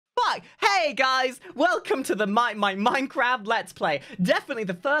fuck? Hey guys, welcome to the my Minecraft Let's Play. Definitely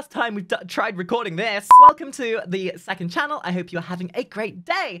the first time we've tried recording this. Welcome to the second channel. I hope you're having a great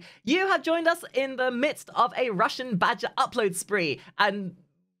day. You have joined us in the midst of a Russian Badger upload spree. And,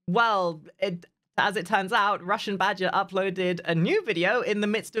 well, as it turns out, Russian Badger uploaded a new video in the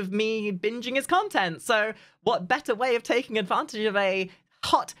midst of me binging his content. So what better way of taking advantage of a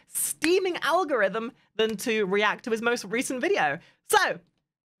hot, steaming algorithm than to react to his most recent video? So,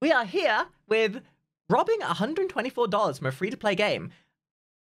 we are here with robbing $124 from a free-to-play game.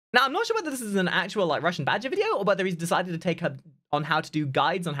 Now, I'm not sure whether this is an actual like Russian Badger video or whether he's decided to take up on how to do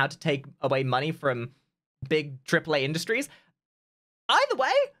guides on how to take away money from big AAA industries. Either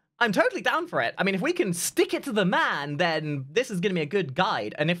way, I'm totally down for it. I mean, if we can stick it to the man, then this is going to be a good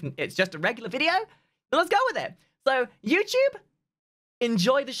guide. And if it's just a regular video, then let's go with it. So, YouTube,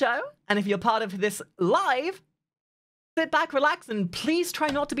 enjoy the show. And if you're part of this live, sit back, relax, and please try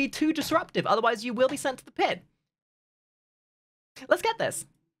not to be too disruptive. Otherwise, you will be sent to the pit. Let's get this.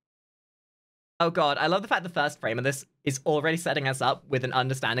 Oh god, I love the fact the first frame of this is already setting us up with an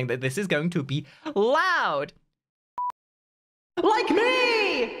understanding that this is going to be loud. Like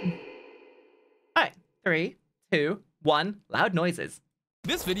me! Alright, 3, 2, 1, loud noises.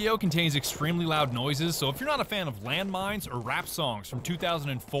 This video contains extremely loud noises, so if you're not a fan of landmines or rap songs from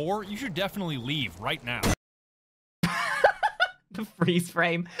 2004, you should definitely leave right now. The freeze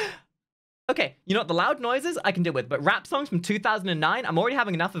frame. Okay, you know what? The loud noises I can deal with, but rap songs from 2009, I'm already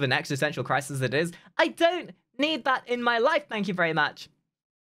having enough of an existential crisis as it is. I don't need that in my life, thank you very much.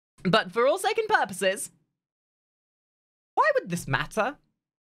 But for all sake and purposes, why would this matter?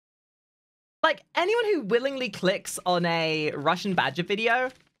 Like, anyone who willingly clicks on a Russian Badger video,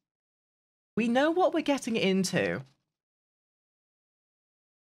 we know what we're getting into.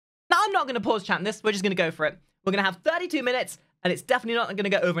 Now, I'm not going to pause chat this, we're just going to go for it. We're going to have 32 minutes, and it's definitely not going to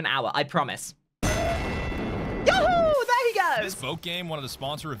go over an hour, I promise. Yahoo! There he goes! This boat game wanted to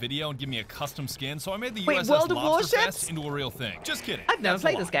sponsor a video and give me a custom skin, so I made the Wait, USS World of Lobster Warships? Fest into a real thing. Just kidding. I've never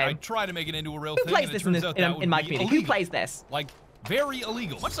played this game. I tried to make it into a real Who thing, plays and this it turns out that would in my be community? Who illegal. plays this? Like, very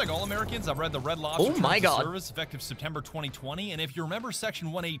illegal. Much like all Americans, I've read the Red Lobster Oh my Terms of God. Service effective September 2020, and if you remember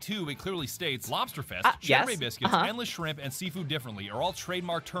Section 182, it clearly states Lobster Fest, yes. Cheddar biscuits, endless shrimp, and seafood differently are all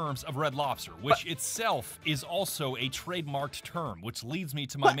trademark terms of Red Lobster, which itself is also a trademarked term, which leads me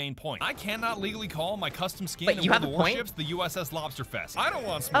to my main point. I cannot legally call my custom skin Wait, in you one have of the a point? Warships the USS Lobster Fest. I don't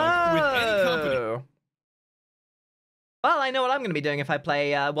want smoke with any company. Well, I know what I'm going to be doing if I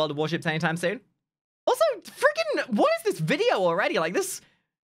play World of Warships anytime soon. Also, freaking, what is this video already? Like, this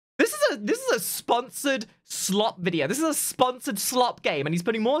is a sponsored slop video. This is a sponsored slop game, and he's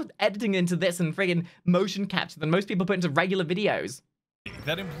putting more editing into this and friggin' motion capture than most people put into regular videos.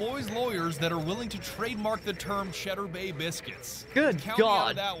 That employs lawyers that are willing to trademark the term Cheddar Bay biscuits. Good Count me out God.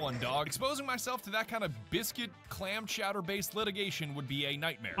 of that one, dog. Exposing myself to that kind of biscuit, clam chowder-based litigation would be a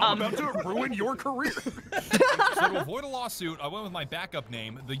nightmare. I'm about to ruin your career. So to avoid a lawsuit, I went with my backup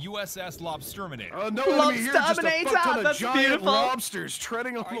name, the USS Lobsterminator. No enemy here, just a Lobsterminator, fuck ton of that's giant beautiful. lobsters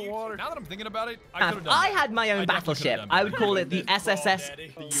treading on the water. Now that I'm thinking about it, I If could have done I that. had my own I definitely could've battleship, done I that. would call it the SSS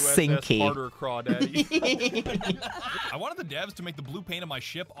Sinky. Harder crawdaddy. I wanted the devs to make the blue paint of my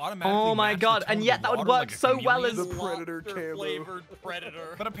ship automatically Oh my match the God, tone and of yet the that would water work like a so well chameleon. as... The predator camo. Flavored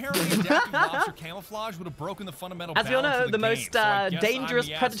predator. But apparently adaptive lobster camouflage would have broken the fundamental As we all balance know, of the game, most so I guess dangerous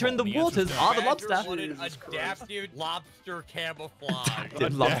I'm the predator in the asshole. waters answer's are the no. lobster. Wanted adaptive lobster camouflage.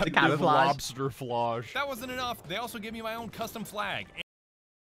 Adaptive lobster camouflage. Lobsterflage. That wasn't enough. They also gave me my own custom flag.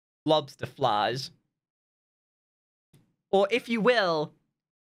 Lobsterflage. Or, if you will,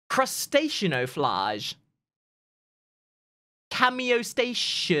 crustaceanoflage. Cameo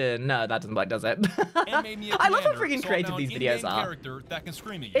station. No, that doesn't work, does it? And made me a I love how commander, freaking so creative I'm now these an videos in-game are. character that can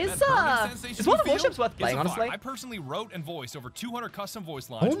scream at you. Is, That burning sensation is World you of Warships feel worth playing, is a honestly? vibe. I personally wrote and voiced over 200 custom voice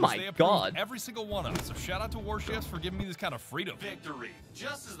lines. Oh my which they approved God. Every single one of them. So shout out to Warships for giving me this kind of freedom. Victory.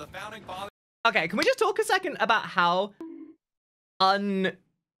 Just as the founding fathers. Okay, can we just talk a second about how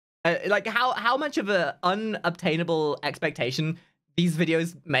how much of a unobtainable expectation these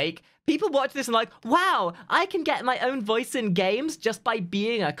videos make? People watch this and like, wow, I can get my own voice in games just by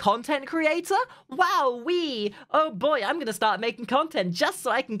being a content creator? Wow, oh boy, I'm gonna start making content just so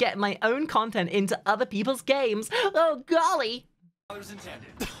I can get my own content into other people's games. Oh golly.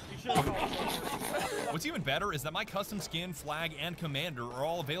 Intended. What's even better is that my custom skin, flag, and commander are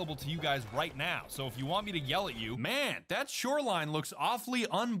all available to you guys right now. So if you want me to yell at you, man, that shoreline looks awfully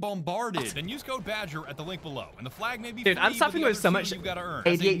unbombarded, then use code Badger at the link below. And the flag may be Dude, free, I'm but suffering the with so other much two you've gotta earn.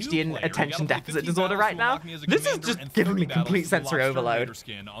 As a new ADHD and player, you attention gotta play deficit 15 disorder battles right to now. unlock me as a This is commander just and giving 30 me battles complete to sensory unlock overload. Terminator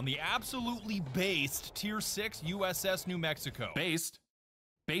skin on the absolutely based Tier 6 USS New Mexico. Based?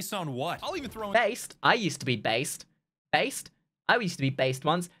 Based on what? I'll even throw in... Based? I used to be based. Based? I used to be based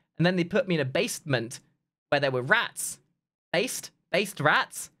once, and then they put me in a basement where there were rats. Based? Based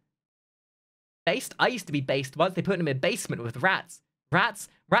rats? Based? I used to be based once. They put me in a basement with rats. Rats?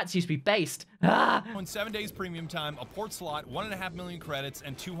 Rats used to be based. Ah! In 7 days premium time, a port slot, 1.5 million credits,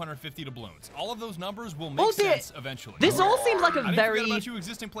 and 250 doubloons. All of those numbers will make sense eventually. This all seems like a I very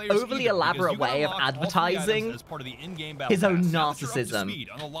overly elaborate way of advertising as part of the in-game his own pass. Now that you're up to narcissism. speed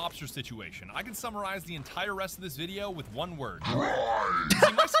on the lobster situation, I can summarize the entire rest of this video with one word.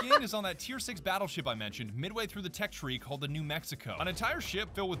 See, my skin is on that tier 6 battleship I mentioned midway through the tech tree called the New Mexico. An entire ship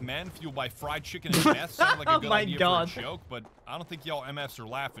filled with men fueled by fried chicken and meth sounded like a good idea for a joke, but I don't think y'all MFs are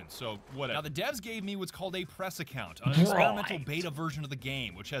laughing, so whatever. Now, the devs gave me what's called a press account on an experimental beta version of the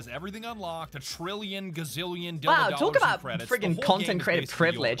game, which has everything unlocked, a trillion, gazillion, wow, dollars talk about credits. friggin' content creator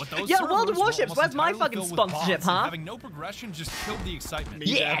privilege. Yo, World of Warships, where's my fucking sponsorship, huh? Having no progression just killed the excitement.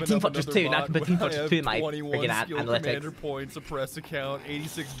 Yeah, Team Fortress 2. Now I can put Team Fortress 2 in my friggin' analytics. Commander points, a press account,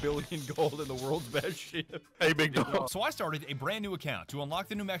 86 billion gold, and the world's best ship. Hey, big dog. So I started a brand new account to unlock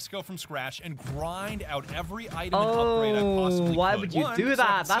the New Mexico from scratch and grind out every item and upgrade I possibly could. Why would you do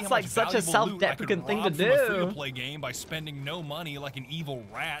that? That's like such a self-deprecating thing to do. A free-to-play game by spending no money like an evil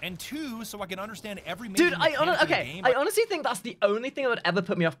rat, and 2, so I can understand every major mechanic of the game. I honestly think that's the only thing that would ever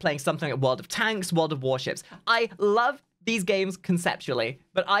put me off playing something like World of Tanks, World of Warships. I love these games conceptually,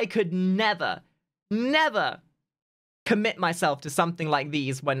 but I could never commit myself to something like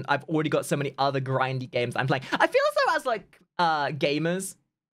these when I've already got so many other grindy games I'm playing. I feel as though as like gamers,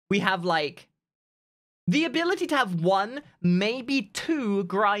 we have like the ability to have 1, maybe 2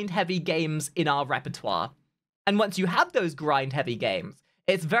 grind-heavy games in our repertoire. And once you have those grind-heavy games,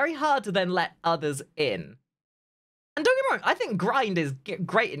 it's very hard to then let others in. And don't get me wrong, I think grind is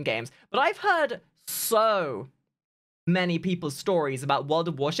great in games, but I've heard so many people's stories about World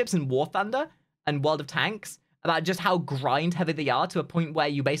of Warships and War Thunder and World of Tanks, about just how grind-heavy they are to a point where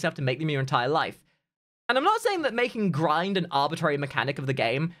you basically have to make them your entire life. And I'm not saying that making grind an arbitrary mechanic of the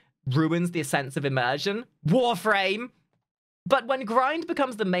game ruins the sense of immersion. Warframe! But when grind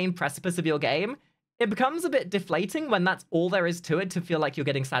becomes the main precipice of your game, it becomes a bit deflating when that's all there is to it to feel like you're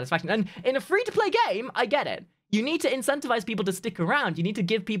getting satisfaction. And in a free-to-play game, I get it. You need to incentivize people to stick around. You need to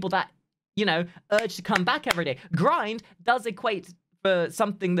give people that, you know, urge to come back every day. Grind does equate for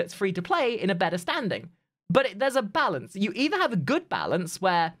something that's free-to-play in a better standing. But there's a balance. You either have a good balance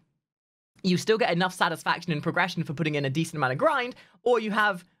where you still get enough satisfaction and progression for putting in a decent amount of grind, or you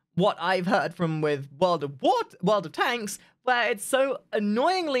have what I've heard from with World of Tanks, where it's so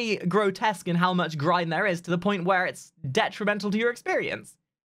annoyingly grotesque in how much grind there is to the point where it's detrimental to your experience.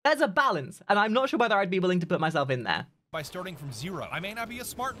 There's a balance, and I'm not sure whether I'd be willing to put myself in there. By starting from 0. I may not be a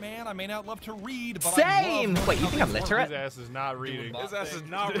smart man, I may not love to read, but Same! I love... Wait, you think I'm literate? His ass is not reading. His ass is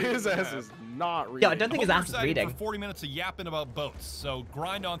not reading. His ass is not reading. Yo, I don't think his ass is reading. For 40 minutes of yapping about boats, so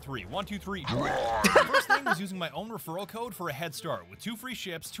grind on 3. 1, 2, 3. The first thing was using my own referral code for a head start with 2 free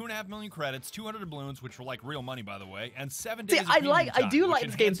ships, 2.5 million credits, 200 doubloons, which were like real money by the way, and 7 days. See, I do like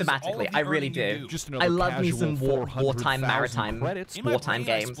this game thematically. I really do. I love me some wartime maritime wartime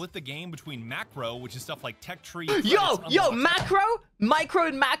games. I split the game between macro, which is stuff like tech tree. Yo, macro? Micro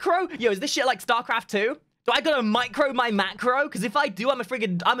and macro? Yo, is this shit like StarCraft 2? Do I gotta micro my macro? Because if I do, I'm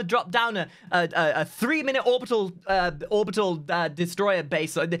gonna drop down a 3-minute orbital destroyer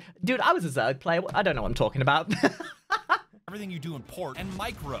base. Dude, I was a Zerg player. I don't know what I'm talking about. Everything you do in port, and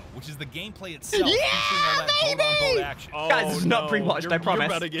micro, which is the gameplay itself. Yeah, baby! Action. Guys, this is not pre-watched, I promise. You're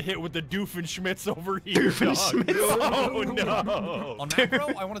about to get hit with the Doofenshmirtz over here. Doofenshmirtz. Oh no! On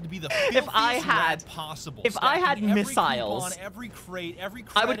macro, I wanted to be the filthiest rat possible. If I had missiles, every crate, every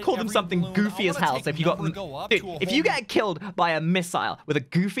credit, I would call them something balloon. goofy as hell. So if you got, dude, if you get killed by a missile with a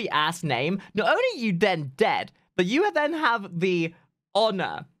goofy ass name, not only are you then dead, but you then have the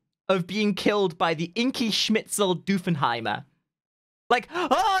honor of being killed by the Inky Schmitzel Doofenheimer. Like,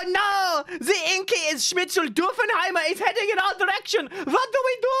 oh no! The Inky is Schmitzel Doofenheimer is heading in our direction! What do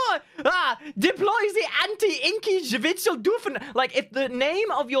we do? Deploy the anti-Inky Schmitzel Doofen... Like, if the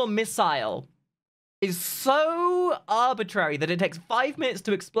name of your missile is so arbitrary that it takes 5 minutes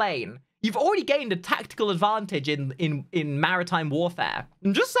to explain, you've already gained a tactical advantage in maritime warfare.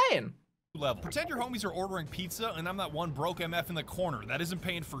 I'm just saying. level. Pretend your homies are ordering pizza and I'm that one broke MF in the corner that isn't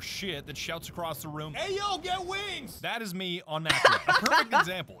paying for shit that shouts across the room, "Hey yo, get wings!" That is me on Natural. A perfect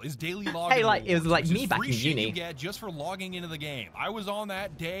example is daily login. Hey, like, it was like rewards, me back in free shit uni. you get just for logging into the game. I was on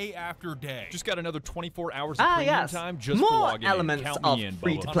that day after day. Just got another 24 hours of premium yes. time just for More logging elements in. Count of me in, Bubba.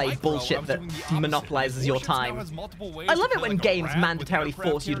 free-to-play On Micro, bullshit I was that doing the opposite. monopolizes your Warships now time. has multiple ways I to love it play when like a games rat with mandatorily aircraft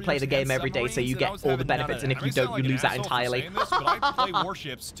force you to play the carriers game and every day so you submarines, get and I was all the having none of benefits, that. and if I you may sound don't, like you an lose out asshole for entirely. saying this, but I play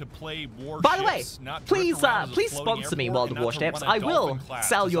Warships to play Warships. By the way, not please, drift around as a please floating sponsor me, airport World and of not to Warships. run a I will dolphin class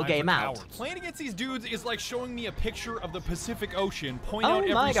sell your designed game for out. cowards. Playing against these dudes is like showing me a picture of the Pacific Ocean, point Oh out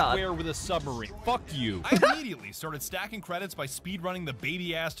every my God. square with a submarine. Fuck you. I immediately started stacking credits by speedrunning the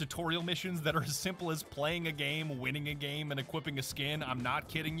baby-ass tutorial missions that are as simple as playing a game, winning a game, and equipping a skin. I'm not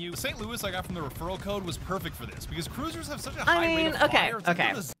kidding you. The St. Louis I got from the referral code was perfect for this because cruisers have such a high rate of fire. It's like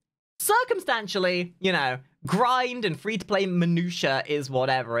okay. they're the Circumstantially, you know, grind and free-to-play minutia is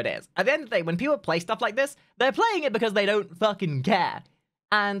whatever it is. At the end of the day, when people play stuff like this, they're playing it because they don't fucking care.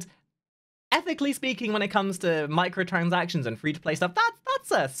 And ethically speaking, when it comes to microtransactions and free-to-play stuff,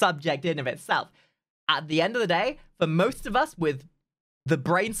 that's a subject in of itself. At the end of the day, for most of us with the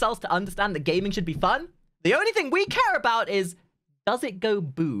brain cells to understand that gaming should be fun, the only thing we care about is, does it go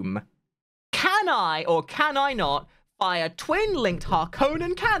boom? Can I or can I not fire twin-linked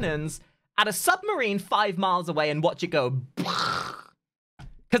Harkonnen cannons at a submarine 5 miles away and watch it go?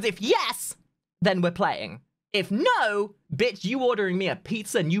 Because if yes, then we're playing. If no, bitch, you ordering me a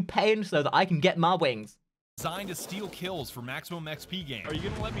pizza and you paying so that I can get my wings. designed to steal kills for maximum XP gain. Are you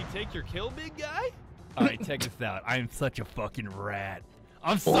gonna let me take your kill, big guy? All right, check this out. I am such a fucking rat.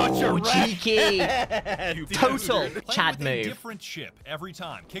 I'm such a rat. Cheeky. Total Playing Chad with a move. different ship every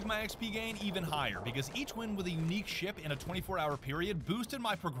time. Kick my XP gain even higher because each win with a unique ship in a 24-hour period boosted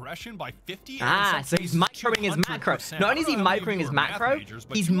my progression by 50. So he's microing his macro. Not only is he microing his macro,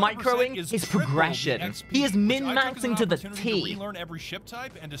 he's microing his progression. He is min-maxing to the T. Every ship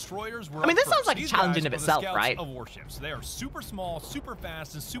type and destroyers were I mean, this up sounds like a first. challenge These in of guys are the itself, scouts right? Of warships. They are super small, super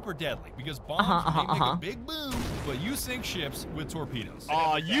fast, and super deadly because bombs may make a big boom, but you sink ships with torpedoes.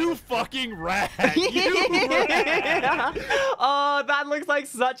 Aw, you fucking rat! You rat! Oh, that looks like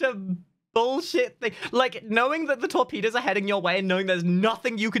such a bullshit thing. Like, knowing that the torpedoes are heading your way and knowing there's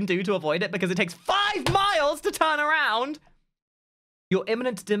nothing you can do to avoid it because it takes 5 miles to turn around. Your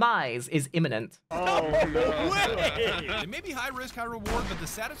imminent demise is imminent. Oh, no way! It may be high risk, high reward, but the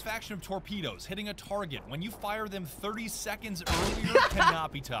satisfaction of torpedoes hitting a target when you fire them 30 seconds earlier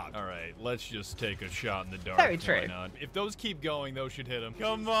cannot be topped. All right, let's just take a shot in the dark. Very true. Why not? If those keep going, those should hit them.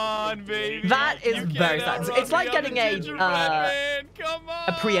 Come on, baby. That is You very can't sad. outrun It's like me, I'm getting the gingerbread man. Come on.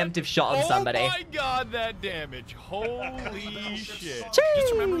 a preemptive shot on somebody. Oh my god, that damage. Holy shit.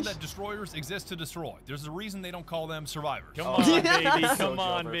 Just remember that destroyers exist to destroy. There's a reason they don't call them survivors. Come on, baby. So Come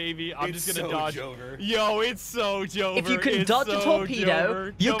on, Jover. baby. I'm It's just gonna so dodge. Jover. Yo, it's so Jover. If you can It's dodge a so torpedo,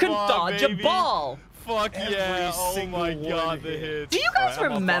 Jover. you Come can on, dodge a baby. ball. Fuck Every yeah. Oh single my one god, the hit. hits. Do you guys All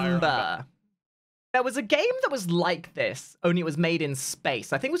right, I'm on fire. remember? There was a game that was like this, only it was made in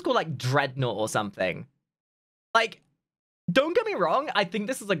space. I think it was called like Dreadnought or something. Like, don't get me wrong, I think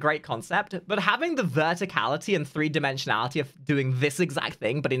this is a great concept, but having the verticality and three-dimensionality of doing this exact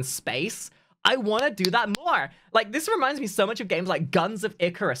thing, but in space, I want to do that more. Like, this reminds me so much of games like Guns of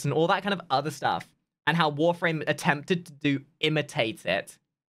Icarus and all that kind of other stuff, and how Warframe attempted to imitate it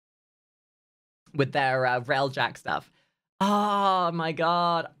with their Railjack stuff. Oh my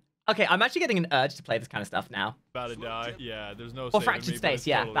god. Okay, I'm actually getting an urge to play this kind of stuff now. About to die. Yeah, there's no Or saving Fractured me, but Space, it's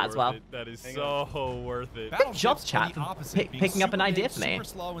yeah, totally that as worth well. it. That is so worth it. Good job, Battleships are chat, the for opposite, being picking up an super idea big, for me. Super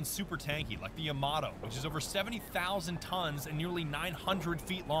slow and super tanky, like the Yamato, which is over 70,000 tons and nearly 900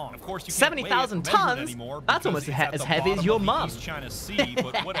 feet long. Of course, you can't weigh it 70,000 or measure it tons? anymore That's because almost it's at as the heavy as bottom your of the mum. East China Sea,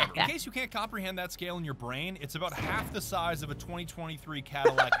 but whatever. In case you can't comprehend that scale in your brain, it's about half the size of a 2023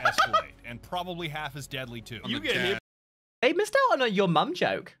 Cadillac Escalade, and probably half as deadly too. You get hit. They missed out on a your mum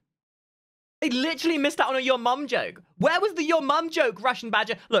joke. They literally missed out on a your mum joke. Where was the your mum joke, Russian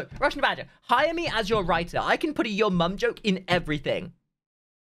Badger? Look, Russian Badger, hire me as your writer. I can put a your mum joke in everything.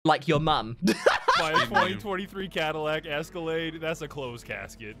 Like your mum. My 2023 Cadillac Escalade, that's a closed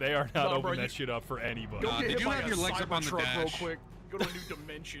casket. They are not opening that shit up for anybody. Did you have your legs up on the dash? real quick. Go to a new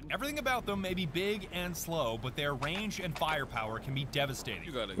dimension. Everything about them may be big and slow, but their range and firepower can be devastating.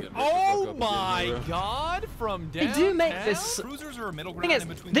 You gotta get Oh my god, from They downtown? do make this... Cruisers are a middle Thing ground is, in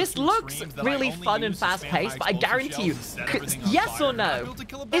between this the two looks extremes that really I only fun and use to spam fast-paced, but I high-explosive guarantee you, shells and set everything on yes fire. or no, Not built to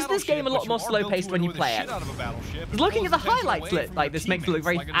kill a is this game a battleship, lot but more you are slow-paced built when to you annoy the play shit it? out of a battleship and Looking at the pulls attention highlights, away from like your this makes it look teammates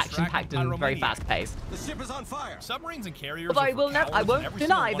very like a action-packed distracted and very pyromaniac. fast-paced. The ship is on fire. Submarines and carriers. Although are I for cowards, won't and every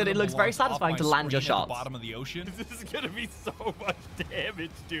deny single that it one looks of very them belongs satisfying off to my land your screen at the shots. bottom of the ocean. This is gonna be so much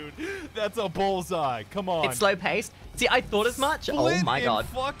damage, dude. That's a bullseye. Come on. It's slow paced. See, I thought as much. Oh my god.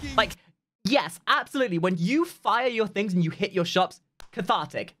 Like, yes, absolutely. When you fire your things and you hit your shops,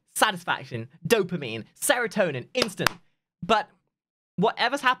 cathartic, satisfaction, dopamine, serotonin, instant. But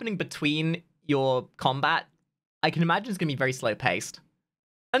whatever's happening between your combat, I can imagine it's going to be very slow paced.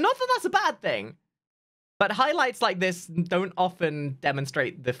 And not that that's a bad thing. But highlights like this don't often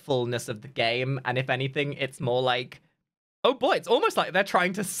demonstrate the fullness of the game. And if anything, it's more like, oh boy, it's almost like they're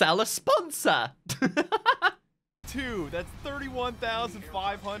trying to sell a sponsor. That's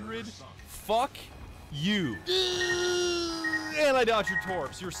 31,500. Fuck you. And I dodged your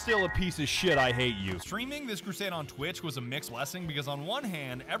torps. You're still a piece of shit. I hate you. Streaming this crusade on Twitch was a mixed blessing because on one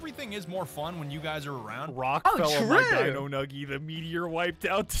hand, everything is more fun when you guys are around. Rock fell on my dino nuggy. The meteor wiped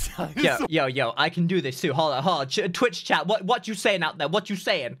out the dinosaur. Yo, I can do this too. Hold on. Twitch chat, what you saying out there? What you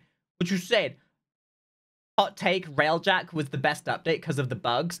saying? Hot take, Railjack was the best update because of the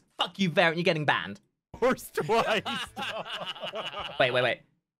bugs. Fuck you, Variant, you're getting banned. Horse twice. Wait.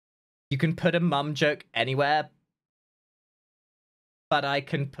 You can put a mum joke anywhere, but I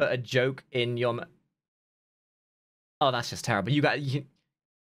can put a joke in your... Oh, that's just terrible. You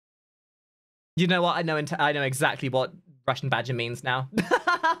know what? I know exactly what Russian Badger means now.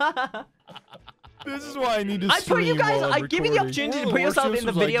 This is why I need to stream. I put you guys. I give you the opportunity to put yourself in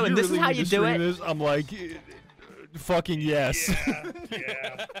the video, and this is how you do it. I'm like, fucking yes.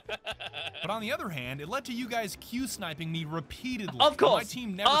 Yeah. But on the other hand, it led to you guys Q sniping me repeatedly. Of course. My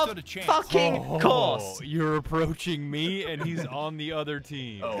team never stood a chance. Fucking course. You're approaching me, and he's on the other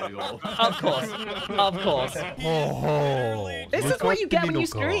team. Of course. This is what you get when you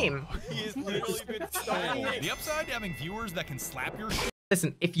stream. He has literally been stalking. The upside to having viewers that can slap your shit.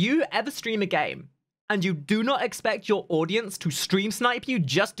 Listen, if you ever stream a game and you do not expect your audience to stream snipe you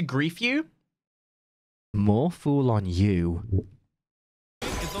just to grief you, more fool on you.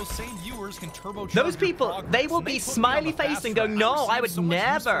 Those same viewers can turbocharge those people, progress, they will be smiley faced and going, no, I would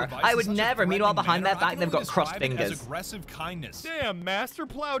never. Meanwhile, behind their back, they've got crossed fingers. Aggressive kindness. Damn, Master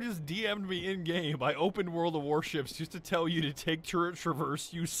Plow just DM'd me in game. I opened World of Warships just to tell you to take turret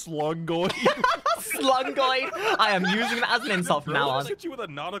traverse, you slungoid. Slungoid. I am using that as an insult from now on. Hit you with a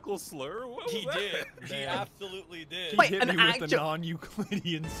nautical slur? What was He that? did. He absolutely did. Wait, He hit an me with the actual...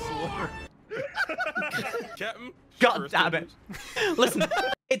 non-Euclidean slur. Captain? God damn it. Listen,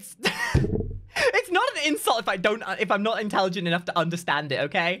 it's not an insult if I'm not intelligent enough to understand it,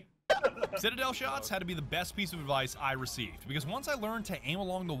 okay? Citadel shots had to be the best piece of advice I received, because once I learned to aim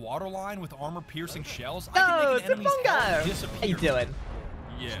along the waterline with armor-piercing shells, I can make an enemy's health disappear. How you doing?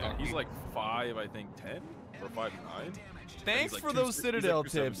 Yeah, he's like 5, I think 10 or 5'9". Thanks for those Citadel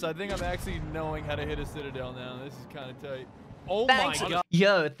tips. I think I'm actually knowing how to hit a Citadel now. This is kind of tight. Oh my god.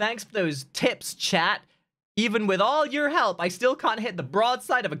 Yo, thanks for those tips, chat. Even with all your help, I still can't hit the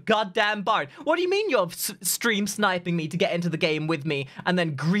broadside of a goddamn barn. What do you mean you're stream sniping me to get into the game with me and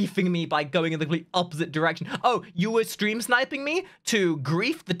then griefing me by going in the complete opposite direction? Oh, you were stream sniping me to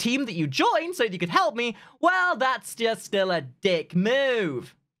grief the team that you joined so that you could help me? Well, that's just still a dick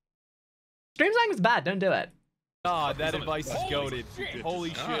move. Stream sniping is bad, don't do it. God, that advice is goated. Holy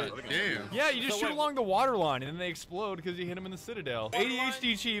shit. Damn. Yeah, you just shoot along the water line and then they explode because you hit them in the Citadel.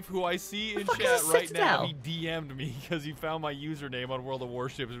 ADHD Chief, who I see in chat right now, he DM'd me because he found my username on World of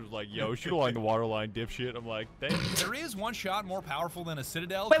Warships and was like, yo, shoot along the water line, dipshit. I'm like, thanks. There is one shot more powerful than a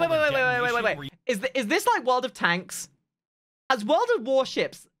Citadel. Wait. Is this like World of Tanks? Has World of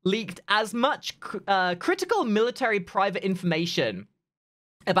Warships leaked as much critical military private information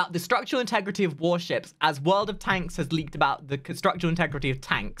about the structural integrity of warships as World of Tanks has leaked about the structural integrity of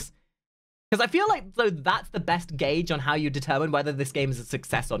tanks? Because I feel like that's the best gauge on how you determine whether this game is a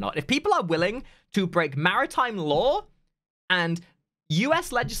success or not. If people are willing to break maritime law and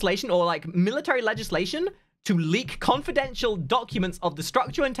US legislation or like military legislation to leak confidential documents of the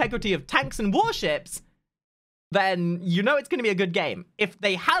structural integrity of tanks and warships, then you know it's going to be a good game. If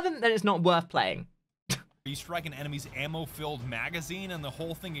they haven't, then it's not worth playing. You strike an enemy's ammo-filled magazine and the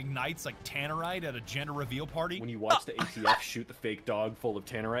whole thing ignites like tannerite at a gender reveal party. When you watch the ATF shoot the fake dog full of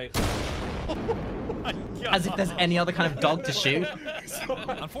tannerite. As if there's any other kind of dog to shoot.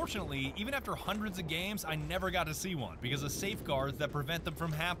 Unfortunately, even after hundreds of games, I never got to see one because of safeguards that prevent them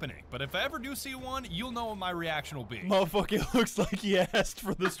from happening. But if I ever do see one, you'll know what my reaction will be. Motherfucker looks like he asked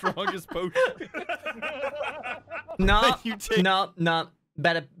for the strongest potion. No.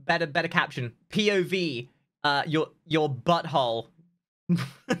 Better caption. POV. Your butthole.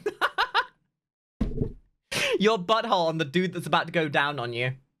 Your butthole on the dude that's about to go down on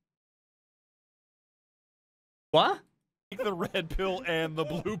you. What? The red pill and the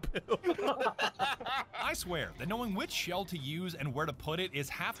blue pill. I swear that knowing which shell to use and where to put it is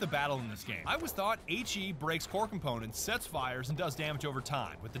half the battle in this game. I always thought HE breaks core components, sets fires, and does damage over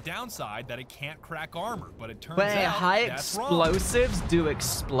time, with the downside that it can't crack armor, but it turns Wait, out high that's wrong. explosives do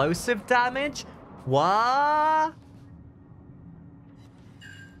explosive damage? What?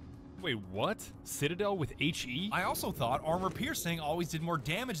 Wait, what? Citadel with HE? I also thought armor piercing always did more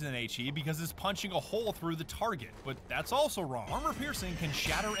damage than HE because it's punching a hole through the target, but that's also wrong. Armor piercing can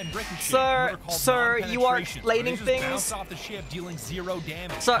shatter and ricochet. Sir, you are non-penetration, explaining where they just things. bounce off the ship, dealing 0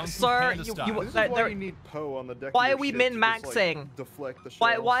 damage. Sir, Kung Fu sir, Panda you, style. you, This is there- why you need Poe on the deck. why of are we your ship to just, min-maxing? like, deflect the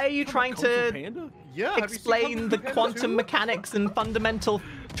shells. why are you trying Kung Fu to Panda? Yeah, have you seen explain Kung the Fu Panda quantum 2? mechanics and fundamental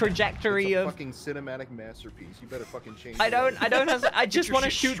trajectory It's a of... fucking cinematic masterpiece. You better fucking change. I it. just want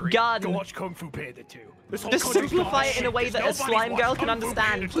to shoot gun. Watch Kung Fu Panda 2. Just simplify it in a way that a slime girl can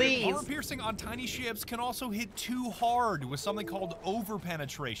understand, please. Armor piercing on tiny ships can also hit too hard with something called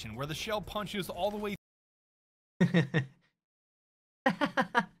over-penetration, where the shell punches all the way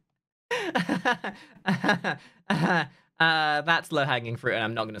That's low-hanging fruit, and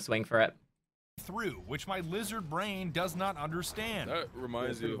I'm not going to swing for it. through, which my lizard brain does not understand. That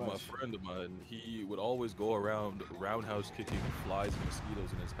reminds Yeah, me of pretty my much. friend of mine. He would always go around roundhouse kicking flies and mosquitoes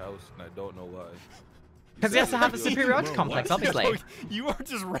in his house, and I don't know why. Because he has to have a Said- superiority complex, obviously. You are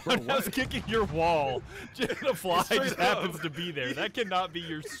just roundhouse kicking your wall. Just the fly just happens to be there. That cannot be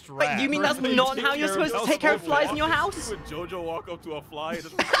your strat. Wait, you mean that's First, not take how you're care supposed to house take care of people. flies in your house? Would JoJo walk up to a fly and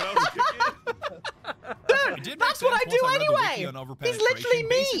just roundhouse kick it? It did make That's what I sense do once read the wiki anyway. on He's over-penetration. literally me.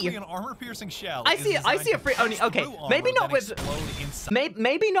 Basically, an armor-piercing shell I is see designed a to free only. pass Okay, through maybe armor not that with explode inside.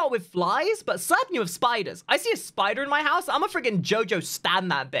 maybe not with flies, but certainly with spiders. I see a spider in my house. I'm a freaking JoJo stan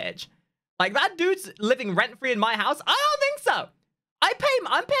that bitch. Like that dude's living rent free in my house. I don't think so.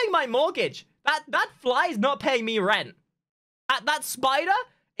 I'm paying my mortgage. That fly's not paying me rent. That spider,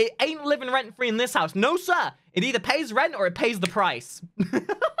 it ain't living rent free in this house. No sir. It either pays rent or it pays the price.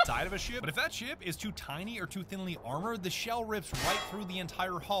 Side of a ship, but if that ship is too tiny or too thinly armored, the shell rips right through the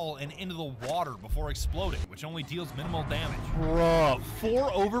entire hull and into the water before exploding, which only deals minimal damage. Bruh,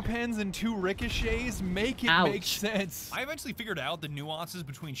 4 overpens and 2 ricochets make it make Ouch. sense. I eventually figured out the nuances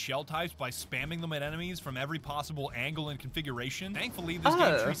between shell types by spamming them at enemies from every possible angle and configuration. Thankfully, this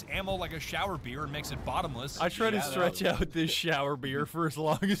game treats ammo like a shower beer and makes it bottomless. I try to stretch out this shower beer for as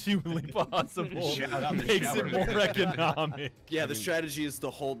long as humanly possible. Shout out the Makes shower it more economic. Yeah, the strategy is to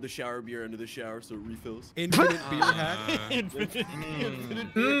hold the shower beer under the shower so it refills. Infinite beer hack. Infinite.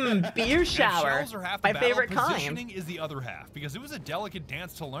 Beer If shower. shells are half the My battle, favorite kind. positioning is the other half, because it was a delicate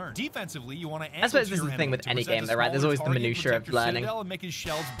dance to learn. Defensively, you want to I suppose this is the thing with any game, though, right? There's always the minutiae of learning. And make his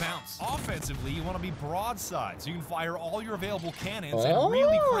shells bounce. Offensively, you want to be broadside, so you can fire all your available cannons and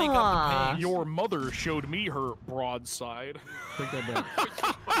really crank up the pace. Your mother showed me her broadside. Take that back.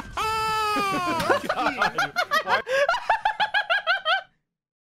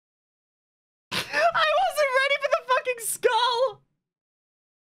 I wasn't ready for the fucking skull!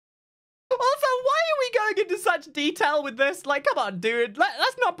 Also, why are we going into such detail with this? Like, come on, dude.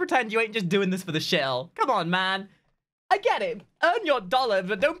 Let's not pretend you ain't just doing this for the shill. Come on, man. I get it. Earn your dollar,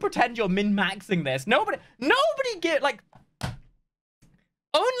 but don't pretend you're min-maxing this. Nobody get, like...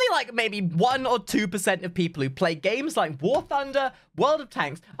 Only, like, maybe 1 or 2% of people who play games like War Thunder, World of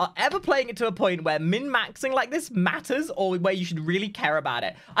Tanks, are ever playing it to a point where min-maxing like this matters or where you should really care about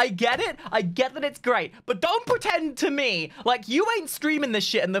it. I get it. I get that it's great. But don't pretend to me like you ain't streaming this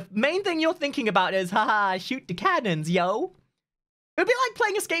shit and the main thing you're thinking about is, haha, shoot the cannons, yo. It'd be like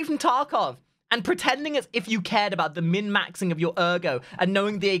playing Escape from Tarkov and pretending as if you cared about the min-maxing of your ergo and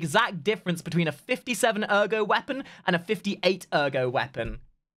knowing the exact difference between a 57 ergo weapon and a 58 ergo weapon.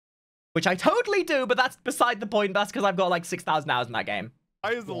 Which I totally do, but that's beside the point. That's because I've got like 6,000 hours in that game.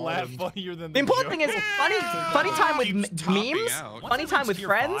 Why is the laugh funnier than The important thing is, funny time with memes, funny time with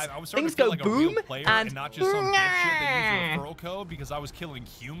friends, things go boom, and not just some dipshit that used referral code because I was killing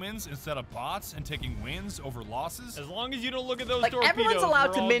humans instead of bots and taking wins over losses. As long as you don't look at those like torpedoes, everyone's allowed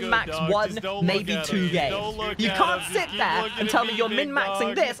we're to all min-max good, dog. 1, Just don't maybe look at 2 them. games. Don't look You at can't them. sit Just keep there looking and at tell me me, you're big min-maxing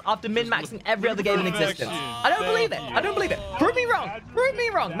dog. this after min-maxing every other game in existence. Perfection. I don't believe it. Thank I don't believe it. Prove me wrong. Prove me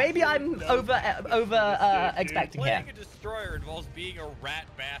wrong. Maybe I'm over expecting here. Playing a destroyer involves being a rat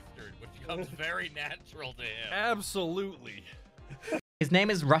bastard, which becomes very natural to him. Absolutely. His name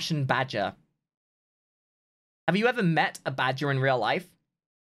is TheRussianBadger. Have you ever met a badger in real life?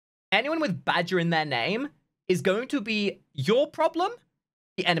 Anyone with badger in their name is going to be your problem,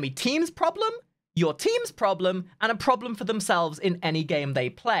 the enemy team's problem, your team's problem, and a problem for themselves in any game they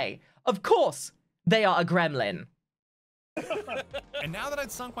play. Of course, they are a gremlin. And now that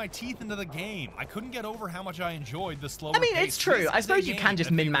I'd sunk my teeth into the game, I couldn't get over how much I enjoyed the slower I mean, pace. it's true. This I is a suppose you game can just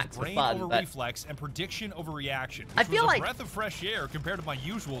that min-max favors for brain fun, over but... reflex and prediction over reaction. I Which feel was like... a breath of fresh air compared to my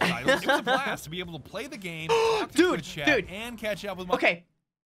usual titles. It was a blast to be able to play the game, talk to Twitch chat, and catch up with my... Okay.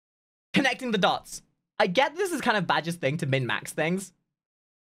 Connecting the dots. I get this is kind of Badger's thing to min-max things.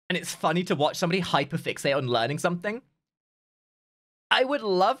 And it's funny to watch somebody hyperfixate on learning something. I would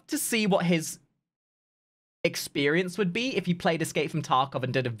love to see what his experience would be if he played Escape from Tarkov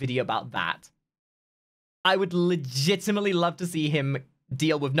and did a video about that. I would legitimately love to see him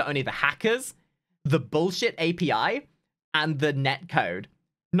deal with not only the hackers, the bullshit API, and the netcode.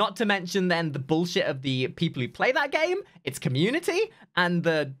 Not to mention then the bullshit of the people who play that game, its community, and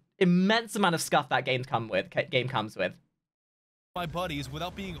the immense amount of scuff that game comes with. My buddies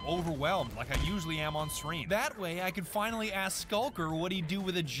without being overwhelmed like I usually am on stream. That way I could finally ask Skulker what he'd do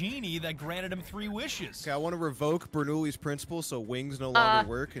with a genie that granted him 3 wishes. Okay, I want to revoke Bernoulli's principle so wings no longer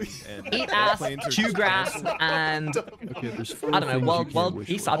work and eat ass, chew grass, and I don't know, world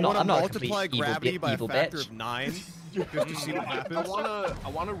peace. I'm not a multiply complete gravity by a evil factor bitch. of 9 just to see what happens. I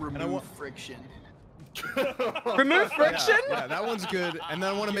wanna remove friction. Remove friction? Yeah, that one's good. And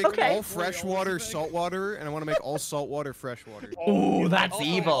then I want to make all freshwater saltwater, and I want to make all saltwater freshwater. Ooh, that's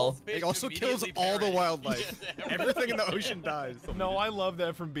evil. It also kills all the wildlife. Everything in the ocean dies. No, I love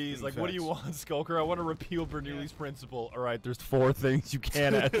that from Bees. Like, what do you want, Skulker? I want to repeal Bernoulli's principle. All right, there's 4 things you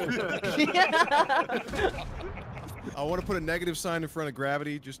can't add. I want to put a negative sign in front of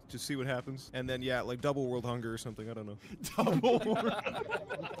gravity just to see what happens. And then, yeah, like double world hunger or something. I don't know. Double world.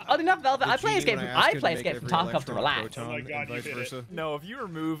 Oddly enough, Velvet, I play Escape from Tarkov to relax. Oh my God, you hit it. No, if you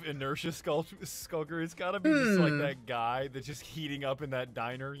remove inertia, Skulker, it's gotta be just like that guy that's just heating up in that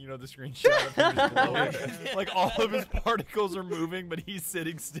diner. You know, the screenshot of him just glowing. Like all of his particles are moving, but he's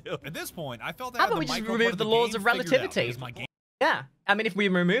sitting still. At this point, I felt that How about we just remove the laws of relativity? Yeah, I mean, if we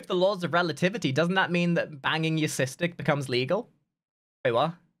remove the laws of relativity, doesn't that mean that banging your sister becomes legal? Wait,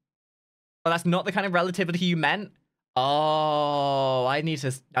 what? Oh, that's not the kind of relativity you meant? Oh, I need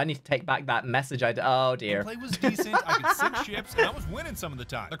to take back that message. Oh dear. The play was decent. I could sink ships, and I was winning some of the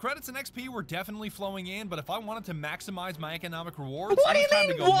time. The credits and XP were definitely flowing in, but if I wanted to maximize my economic rewards, What do you it's time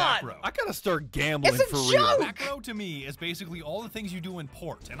mean, to go what? macro. I gotta start gambling It's a for joke! real. Macro to me is basically all the things you do in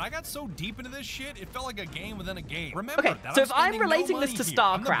port, and I got so deep into this shit, it felt like a game within a game. Remember Okay, that so if I'm spending no relating this money to here.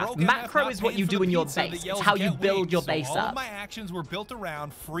 I'm the StarCraft, broke MF macro not is what paying you for do the in your pizza that base. It's yells, how you "Get build wings," your so base all up. of my actions were built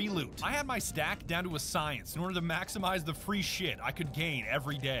around free loot. I had my stack down to a science in order to maximize the free shit I could gain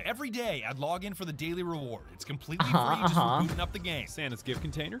every day. Every day, I'd log in for the daily reward. It's completely free just for booting up the game. Santa's gift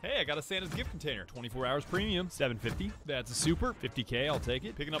container. Hey, I got a Santa's gift container. 24 hours premium, $750. That's a super, $50K, I'll take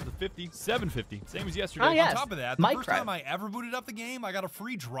it. Picking up the 50, $750. Same as yesterday. Oh, yes. On top of that, the Micro. first time I ever booted up the game, I got a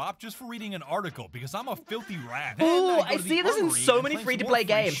free drop just for reading an article because I'm a filthy rat. Ooh, Then I go to see the this in armory so and many claim some free-to-play more free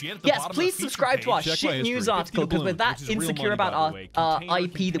games. shit at the Yes, bottom of please the feature subscribe to our page. Check my shit news history. article, because with that, which is real insecure money, about by the way. our Container,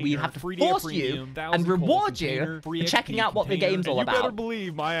 IP that we have to free to air force you premium, 1,000 and coal reward container, you free for checking XP out what the container, game's all and you better about.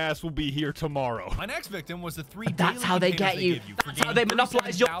 believe my ass will be here tomorrow. My next victim was the 3 That's daily how they containers get you. give for That's how gaining they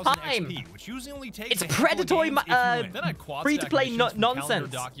monopolize your 37,000 time. XP, which usually only takes It's a handful of predatory, games if you win. Then I quad free-to-play stack missions from calendar,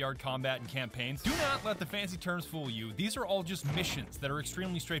 nonsense. dockyard, combat, and campaigns. Do not let the fancy terms fool you. These are all just missions that are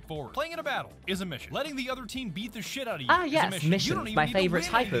extremely straightforward. Playing in a battle is a mission. Letting the other team beat the shit out of you Ah, is yes, a mission. missions, You don't even my need favorite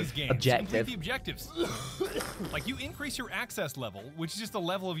to win any type of these of games. objective. Complete the objectives. Like, you increase your access level, which is just the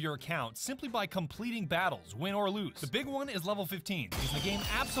level of your account, simply by completing battles, win or lose. The big one is level 15, because the game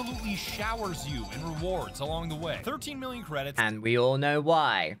absolutely showers you in rewards along the way. 13 million credits. And we all know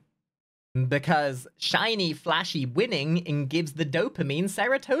why. Because shiny, flashy winning gives the dopamine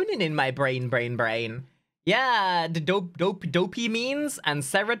serotonin in my brain. Yeah, the dopamines and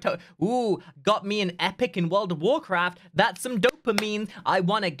serotonin. Ooh, got me an epic in World of Warcraft. That's some dopamine. I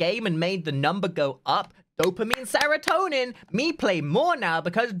won a game and made the number go up. Dopamine serotonin. Me play more now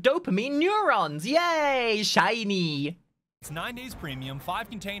because dopamine neurons. Yay, shiny. It's 9 days premium, 5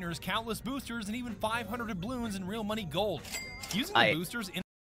 containers, countless boosters, and even 500 doubloons in real money gold. Using the boosters in...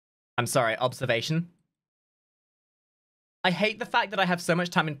 I'm sorry, observation. I hate the fact that I have so much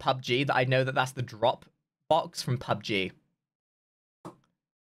time in PUBG that I know that that's the drop box from PUBG.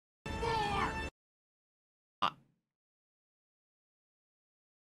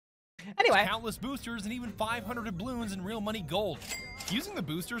 Anyway. Countless boosters and even 500 doubloons in real money gold. Using the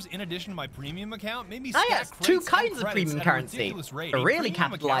boosters in addition to my premium account made me stack yes, crates two and kinds of credits premium at a currency ridiculous rate. to A really premium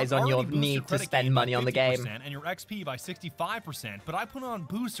capitalize account on your already boosts need your to credit spend gain by money on the game. 50% and your XP by 65%, but I put on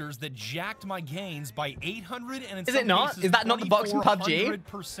boosters that jacked my gains by 800 and in Is some it not? cases, Is that not the box from PUBG?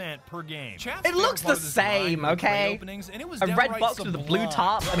 2400% per game. Chat's It looks favorite the part of this ride same, were the crate okay? openings, and it was A red downright box with a blue sublime.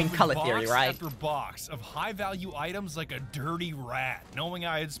 top. I mean, Every color box theory, right? After box of high-value items like a dirty rat, knowing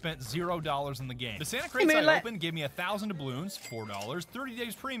I had spent $0 in the game. The Santa crates I opened gave me 1,000 doubloons, $4, 30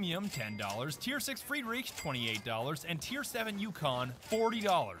 days premium, $10, tier 6 Friedrich, $28, and tier 7 Yukon,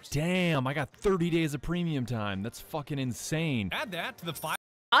 $40. Damn, I got 30 days of premium time. That's fucking insane. Add that to the 5.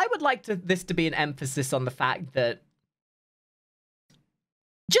 I would like this to be an emphasis on the fact that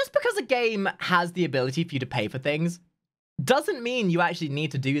just because a game has the ability for you to pay for things doesn't mean you actually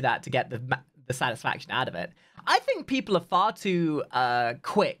need to do that to get the satisfaction out of it. I think people are far too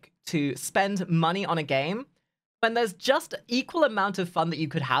quick to spend money on a game when there's just equal amount of fun that you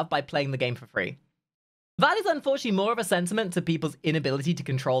could have by playing the game for free. That is unfortunately more of a sentiment to people's inability to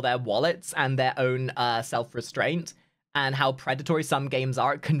control their wallets and their own self-restraint, and how predatory some games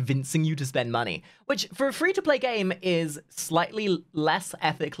are at convincing you to spend money, which for a free-to-play game is slightly less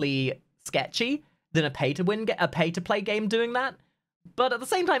ethically sketchy than a pay-to-play game doing that. But at the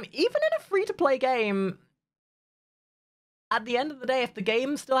same time, even in a free-to-play game, at the end of the day, if the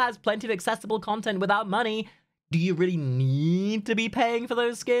game still has plenty of accessible content without money, do you really need to be paying for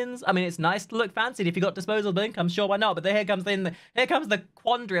those skins? I mean, it's nice to look fancy. If you got disposable income, sure, why not? But here comes the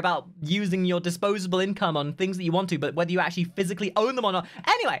quandary about using your disposable income on things that you want to, but whether you actually physically own them or not.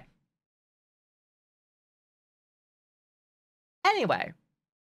 Anyway,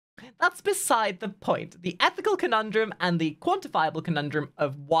 that's beside the point. The ethical conundrum and the quantifiable conundrum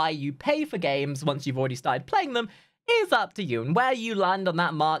of why you pay for games once you've already started playing them is up to you. And where you land on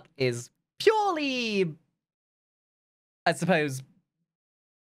that mark is purely, I suppose,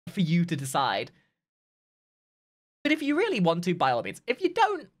 for you to decide. But if you really want to, by all means. If you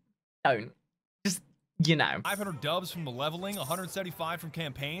don't. Just, you know. 500 dubs from the leveling, 175 from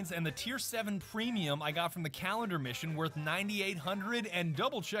campaigns, and the tier 7 premium I got from the calendar mission worth 9,800, and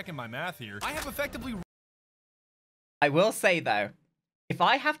double checking my math here, I have effectively... I will say, though, if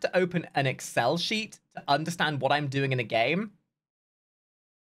I have to open an Excel sheet to understand what I'm doing in a game,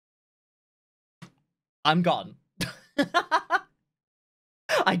 I'm gone.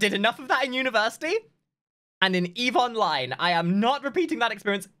 I did enough of that in university, and in EVE Online, I am not repeating that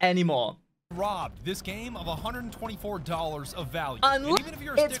experience anymore. Robbed this game of $124 of value. Unless even if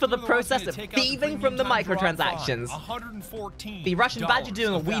you're it's for the process of thieving from the microtransactions. $114. The Russian Badger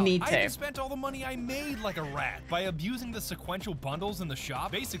doing what we need to. I spent all the money I made like a rat by abusing the sequential bundles in the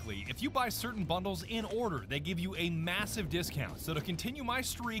shop. Basically, if you buy certain bundles in order, they give you a massive discount. So to continue my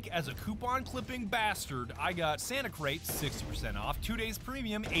streak as a coupon clipping bastard, I got Santa crates 60% off, 2 days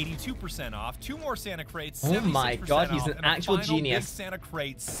premium 82% off, 2 more Santa crates 76% off. Oh my god, he's an actual genius. Santa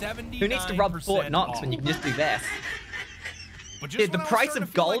crate 79%. Who needs to rub Fort Knox when you can just do this? Dude, the price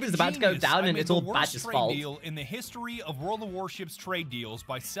of gold is about to go down, and it's all Badger's fault. Deal in the history of World of Warships trade deals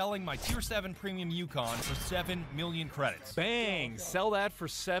by selling my tier 7 premium Yukon for 7 million credits. Bang! Sell that for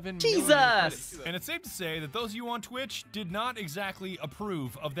 7 Jesus! million credits. And it's safe to say that those of you on Twitch did not exactly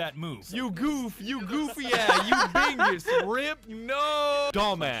approve of that move. You goofy ass, you bingus, rip, no!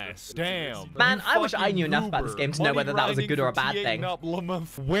 Dumbass, damn. Man, I wish I knew enough about this game to know whether that was a good or a bad thing.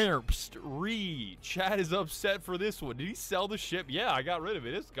 Werpst, Reed, Chad is upset for this one. Did he sell the ship? Yeah, I got rid of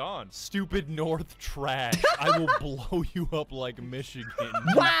it. It's gone. Stupid North trash. I will blow you up like Michigan.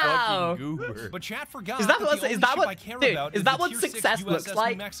 Wow. You fucking goober. But chat forgot. Is that what success looks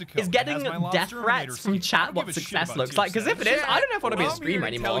like? Is getting death threats from chat what success looks like? Because if it is, I don't know if I want to be a streamer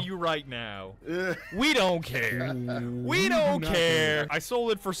anymore. I'm tell you right now. We don't care. We don't care. I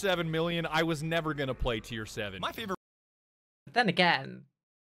sold it for 7 million. I was never gonna play tier 7. My favorite. Then again,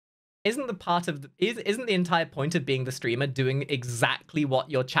 isn't the entire point of being the streamer doing exactly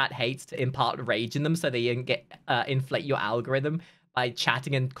what your chat hates to impart rage in them so they can get inflate your algorithm by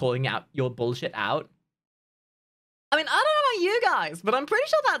chatting and calling out your bullshit out? I mean, I don't know about you guys, but I'm pretty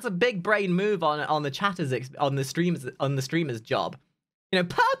sure that's a big brain move on the streamer's job. You know,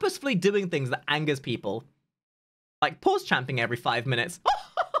 purposefully doing things that angers people, like pause champing every 5 minutes.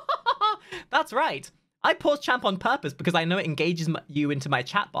 That's right. I pause champ on purpose because I know it engages you into my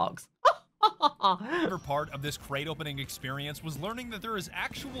chat box. Favorite part of this crate opening experience was learning that there is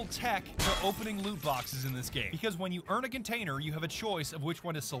actual tech for opening loot boxes in this game. Because when you earn a container, you have a choice of which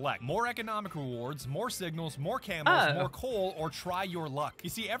one to select. More economic rewards, more signals, more camos, more coal, or try your luck.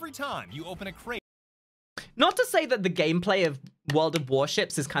 You see, every time you open a crate, not to say that the gameplay of World of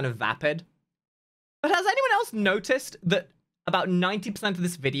Warships is kind of vapid, but has anyone else noticed that about 90% of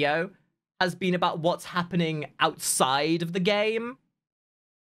this video has been about what's happening outside of the game?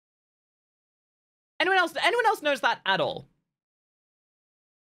 Anyone else notice that at all?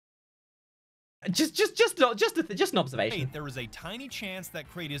 Just an observation. There is a tiny chance that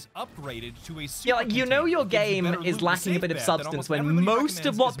crate is upgraded to a super Yeah, like, you know your game is lacking a bit of substance when most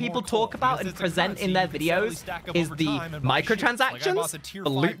of what people talk about and present in their videos is the microtransactions, the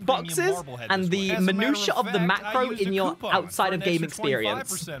loot boxes, and the minutia of the macro in your outside of game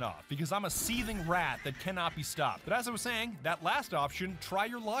experience. Off because I'm a seething rat that cannot be stopped. But as I was saying, that last option, try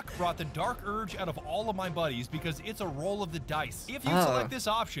your luck, brought the dark urge out of all of my buddies because it's a roll of the dice. If you select this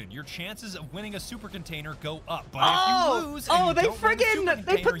option, your chances of winning a super container go up. But if you lose,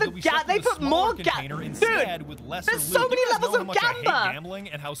 they put more container instead with lesser there's so many levels of gamba. Gambling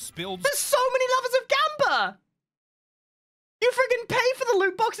and how spilled. There's so many levels of gamba. You friggin' pay for the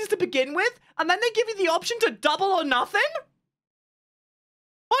loot boxes to begin with, and then they give you the option to double or nothing.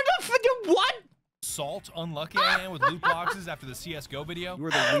 What? Salt unlucky I am with loot boxes after the CS:GO video. You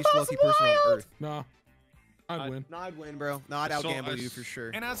were the least lucky person on Earth. Nah. I'd win. No, I'd win, bro. No, I'd outgamble you for sure.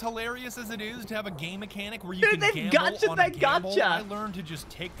 And as hilarious as it is to have a game mechanic where you can gamble on a gamble, I learned to just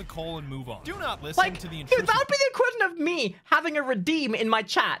take the coal and move on. Do not listen to the intrusive... Dude, that would be the equivalent of me having a redeem in my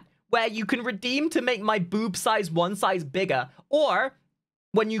chat, where you can redeem to make my boob size one size bigger, or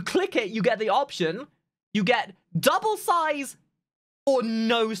when you click it, you get the option, you get double size or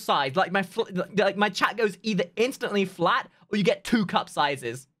no size. Like my chat goes either instantly flat, or you get 2 cup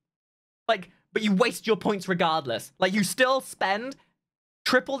sizes. Like... But you waste your points regardless. Like, you still spend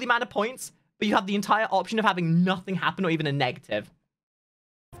triple the amount of points, but you have the entire option of having nothing happen or even a negative.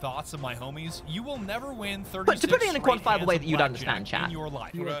 Thoughts of my homies, you will never win 36 But to put it in a quantifiable way that you'd understand, chat. In your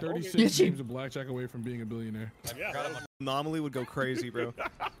life. You are 36 games of blackjack away from being a billionaire. Anomaly would go crazy, bro.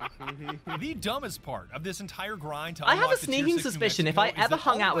 The dumbest part of this entire grind to I have a sneaking suspicion if I ever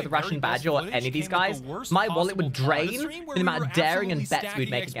hung out with RussianBadger or any of these guys, my wallet would drain with the amount of daring and bets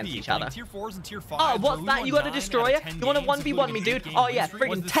we'd make against each other. Oh, what's that? You got a destroyer? You want to 1v1 me, dude? Oh yeah,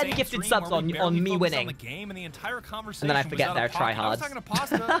 friggin' 10 gifted subs on me winning. And then I forget they're tryhards.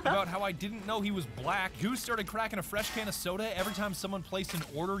 About how I didn't know he was black. Goose started cracking a fresh can of soda every time someone placed an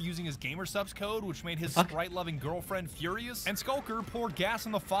order using his gamersubs code, which made his Sprite-loving girlfriend furious. And Skulker poured gas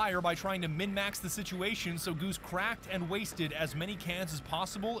on the fire by trying to min-max the situation, so Goose cracked and wasted as many cans as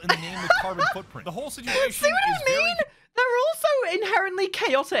possible in the name of carbon footprint. The whole situation is very... They're also inherently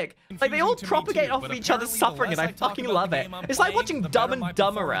chaotic. Like, they all propagate off of each other's suffering, and I fucking love it. It's like watching Dumb and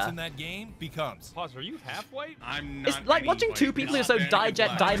Dumberer. In that game becomes... Pause, are you half white? I'm not. It's like watching two people who are so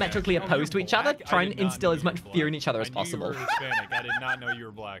diametrically opposed to each other try and instill as much fear in each other as possible. You were Hispanic. I did not know you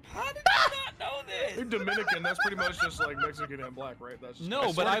were black. How did I not know this? You're Dominican. That's pretty much just like Mexican and black, right? That's just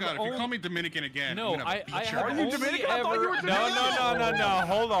no, but I've if you call me Dominican again, no, I have only Dominican? I thought you were ever. No.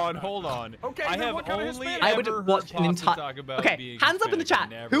 Hold on. Okay, I have what kind of only Hispanic? I would watch an entire... Okay, hands up in the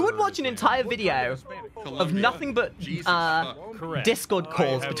chat. Who would watch an entire video of nothing but Discord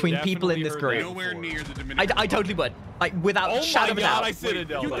calls between people in this group? Nowhere near the Dominican. I totally would. Like, without a shadow of a doubt. I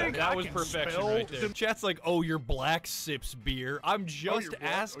Citadel. You think that I was can perfection spell? right there. Chat's like, oh, you're black sips beer. I'm just you're black?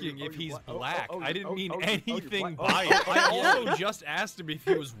 asking Oh, if you're he's black? black. I didn't mean you're anything black. by it. I also just asked him if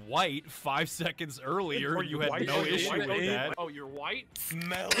he was white 5 seconds earlier. You had no issue with that. Oh, you're white?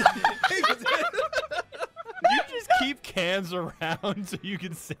 Smell You just keep cans around so you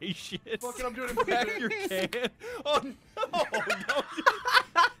can say shit. Fucking, I'm doing it. Crack your can. Oh no!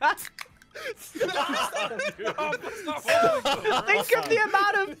 Think of the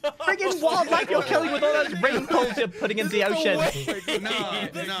amount of friggin' wildlife you're killing with all those rain poles you're putting in the ocean.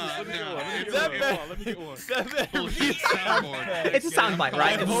 It's a soundbite,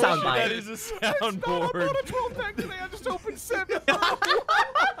 right? It's a soundbite. That is a soundboard. I just opened 7.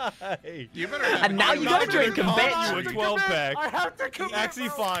 You better And now you gotta drink them, You a bitch. 12-pack. I have to commit. Actually,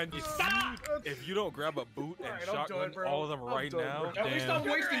 fine. If you don't grab a boot and Alright, I'm done, shotgun bro. all of them I'm right done, now, bro. At least damn. I'm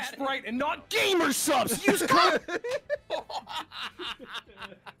wasting Sprite and not gamer subs. Use code.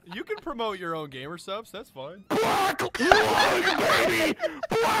 You can promote your own gamer subs. That's fine. Black lung, baby.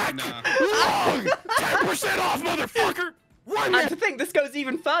 Black lung. 10% off, motherfucker. And to think, this goes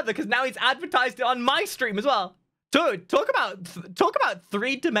even further because now he's advertised it on my stream as well. Dude, talk about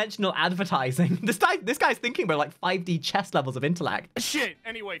 3-dimensional advertising. This guy's thinking about like 5D chess levels of intellect. Shit.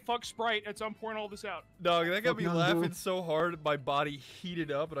 Anyway, fuck Sprite. I'm pouring all this out. Dog, that got me laughing so hard, my body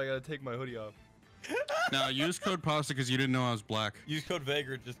heated up, and I gotta take my hoodie off. No, use code pasta because you didn't know I was black. Use code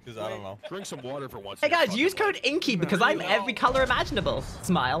Vagrant just because I don't know. Drink some water for once. Hey guys, use code Inky because I'm every color imaginable.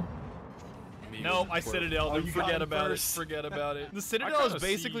 Smile. me. No, I Citadel. you got Forget him about first. it. Forget about it. The Citadel is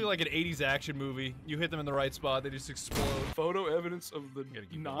basically like an 80s action movie. You hit them in the right spot, they just explode. Photo evidence of the Gotta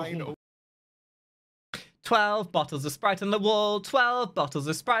keep 9 12 bottles of Sprite on the wall, 12 bottles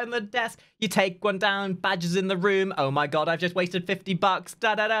of Sprite on the desk. You take one down, badges in the room. Oh my god, I've just wasted $50.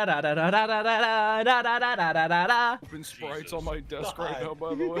 Da da da da da da da da da da da da da da da da. open sprites on my desk right now,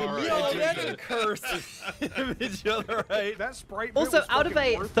 by the way. Yo, that's a curse image, right? That Sprite Also, bit was out of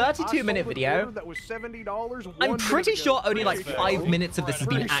fucking a worth it. 32-minute I sold video, an order that was $70. I'm 1 pretty minute sure ago. only like Pretty 5 fair. minutes of this has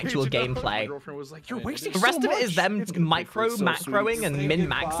been actual My gameplay. girlfriend was like, "You're wasting The rest so of it is much." them It's gonna be micro so macroing sweet. and min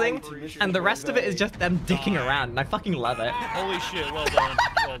maxing, and the rest of it is just them dicking around, and I fucking love it. Holy shit, well done.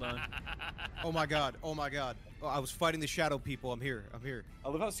 Well done. Oh my god. Oh my god. Oh, I was fighting the shadow people. I'm here. I'm here. I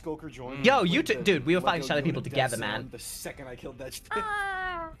love how Skulker joined. Yo, with you the dude, we were fighting Lego shadow people unit together, death man. zone The second I killed that shit.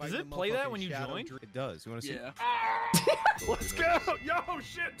 Does it play that when you join? It does. You want to see? Yeah. Let's go. Yo,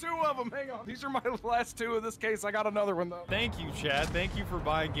 shit, 2 of them. Hang on. These are my last 2 in this case. I got another one though. Thank you, Chad. Thank you for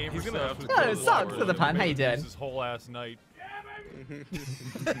buying gamer He's gonna stuff. have to with do code it. Oh, sucks Warships. for the pun. How you Use doing? This whole ass night.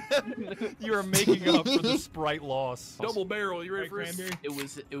 You are making up for the Sprite loss. Double barrel. You ready for this? It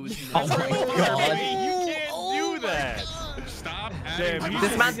was. Oh my god. You can't do that. Stop Damn, adding. he's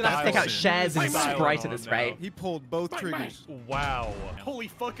This man's gonna have to take out Styles. shares and Styles Sprite at this now. rate. He pulled both triggers. Wow. Holy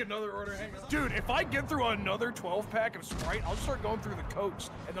fuck, another order. Hang on. Dude, if I get through another 12-pack of Sprite, I'll start going through the coats,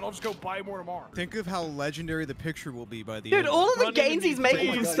 and then I'll just go buy more tomorrow. Think of how legendary the picture will be by the Dude, end. all of the Run into gains he's these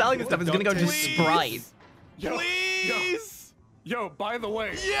making from things. selling this stuff is gonna go to Please. Sprite. Yo, Please. Yo, by the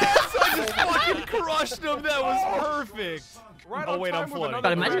way. Yes, I just fucking crushed him. That was perfect. Right Oh on wait, time I'm with flooding. another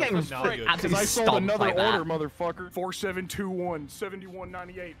But imagine round getting of Sprite, good. 'cause absolutely I sold stomped another like that. order, motherfucker. 4721,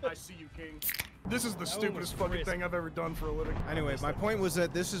 7198. I see you, King. This is the stupidest fucking thing I've ever done for a living. Anyway, my point was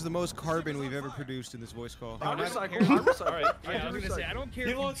that this is the most carbon we've ever produced in this voice call. I recycle. I recycle. Alright, yeah, I was gonna say I don't care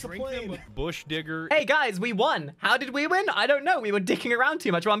He if you wants to drink them. play. Bush digger. Hey guys, we won. How did we win? I don't know. We were dicking around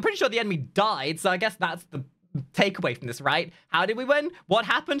too much. Well, I'm pretty sure the enemy died, so I guess that's the takeaway from this, right? How did we win? What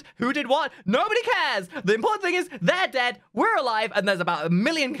happened? Who did what? Nobody cares. The important thing is they're dead, we're alive, and there's about 1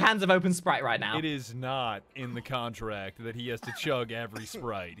 million cans of open Sprite right now. It is not in the contract that he has to chug every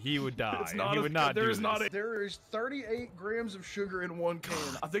Sprite. He would die. It's not he would not do there is this. not a, there is 38 grams of sugar in 1 can.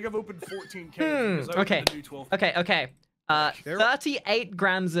 I think I've opened 14 cans. because I Okay. opened the new 12. Okay. 38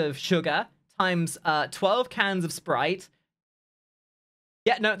 grams of sugar times 12 cans of Sprite.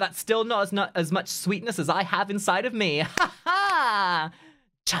 Yeah, no, that's still not as much sweetness as I have inside of me. Ha ha!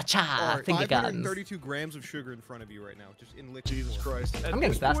 Cha-cha, Or finger guns. 532 grams of sugar in front of you right now, just in liquid Jesus form. Christ. At I'm getting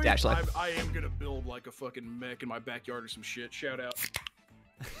this thirsty, point, actually. I am gonna build like a fucking mech in my backyard or some shit. Shout out.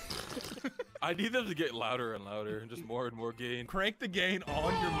 I need them to get louder and louder, and just more and more gain. Crank the gain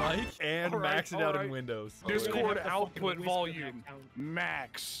on your mic and Alright, max it out in alright. Windows. Discord have to output fucking volume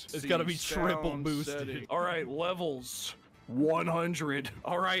max. It's gotta be triple Sound boosted. setting. All right, levels 100.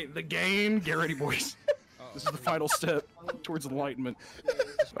 All right, the game. Get ready, boys. This is the final step towards enlightenment.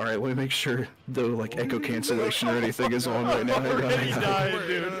 All right, let me make sure no like echo cancellation or anything is on right now. I'm already dying,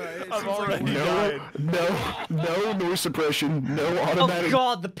 dude. I'm already dying. No noise suppression. No Oh automatic.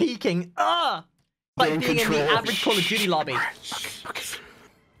 god, the peaking. Ugh! Like Gain being in the control. average Call of Duty lobby.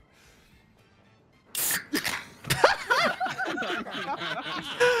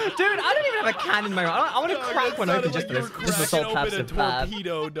 Dude, I don't even have a can in my room. I want to crack one open just for this. Just for the sole purpose of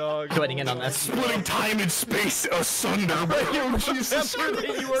torpedo, dog. joining in on this. Splitting time and space asunder. Yo, Jesus.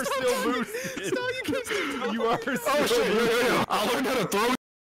 You are still boosted. You are Oh still shit! I'll learn how to throw.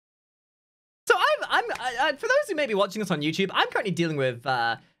 So for those who may be watching this on YouTube, I'm currently dealing with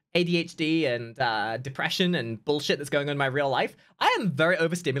ADHD and depression and bullshit that's going on in my real life. I am very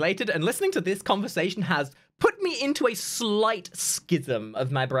overstimulated, and listening to this conversation has put me into a slight schism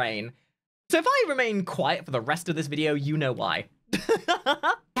of my brain. So if I remain quiet for the rest of this video, you know why.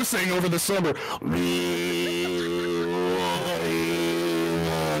 Saying over the summer.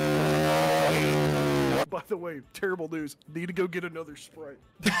 By the way, terrible news. Need to go get another Sprite.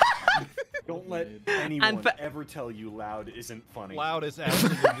 Don't let anyone for- ever tell you loud isn't funny. Loud is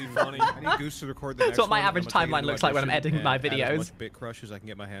absolutely funny. I need Goose to record the next That's what my one. I'm average gonna take it timeline into looks like when I'm audition editing my and add videos. as much bit crush as I can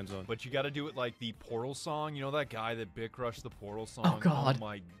get my hands on. But you gotta do it like the Portal song. You know that guy that bit crushed the Portal song? Oh, God. Oh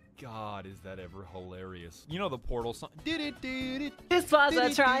my god, is that ever hilarious. You know the Portal song? This was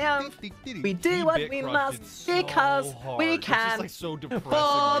a triumph. We do what we must because we It's just can. like so depressing. For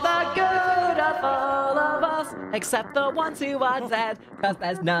the good of all of us, except the ones who are dead, because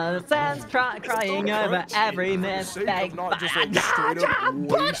there's no sense crying over every mistake. Not just like straight up Oh,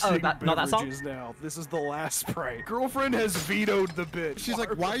 wasting not that song? beverages now. This is the last Sprite. Girlfriend has vetoed the bit. She's like,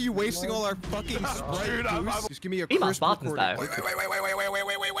 why are you wasting all our fucking Sprite, Dude, I'm- Goose? Just give me a Female crisp Spartans, recording. though.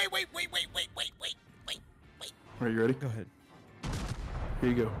 Wait. Are you ready? Go ahead. Here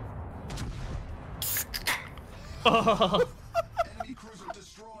you go.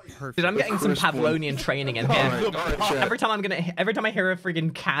 Perfect. Dude, I'm getting some Pavlonian training in here. Alright, Every time I hear a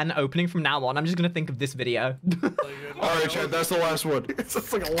friggin' can opening from now on, I'm just gonna think of this video. Alright, Chad, that's the last one. It's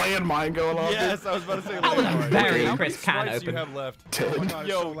just like a landmine going off. Yes, I was about to say That was landmine. very How many crisp can strikes do open. you have left? 10. Oh my God, it's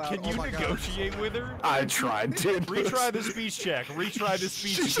Yo, so loud. can you Oh my God. negotiate with her? I tried, dude. Retry the speech check. Retry the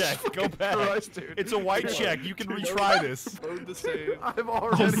speech Jesus check. Go back. Christ, dude. It's a white check. You can retry this. Load the save. I've Oh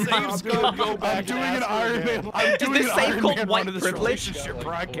already my Saves God. go back. I'm doing and an ask her Iron again. Man. I'm doing this an save Iron called Man white run of this privilege? relationship,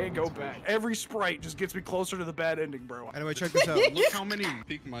 bro. I can't go back. Every sprite just gets me closer to the bad ending, bro. Anyway, check this out. Look how many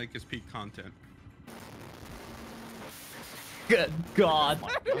peak mic is peak content. Good God.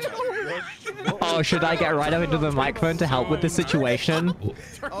 Oh, should I get right up into the microphone to help with the situation?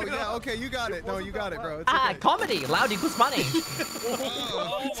 Oh yeah, okay, you got it. No, you got it, bro. It's Ah, okay. comedy. Loud equals funny.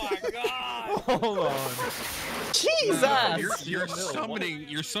 Oh my god! Hold on. Jesus.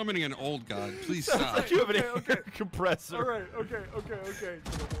 You're summoning an old god. Please stop. You have an air compressor. Alright, okay.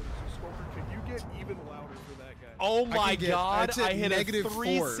 Smoker, can you get even louder for that guy? Oh I my can get- God! that's at I hit a -4.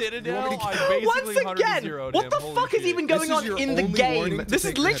 3 You want me Citadel. to I get- basically Once again, 100-0'd what him. the Holy fuck is shit. even This going is on your in the only game? warning to This is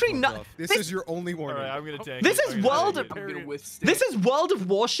take your literally headphones not. off. This is your only warning. Alright, I'm gonna tank. This it. is I'm gonna World tank of- it. This is World of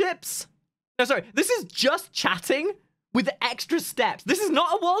Warships. No, sorry. This is just chatting with extra steps. This is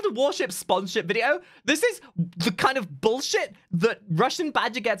not a World of Warships sponsorship video. This is the kind of bullshit that Russian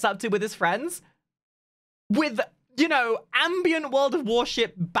Badger gets up to with his friends with, you know, ambient World of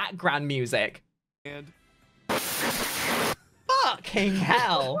Warship background music. And Fucking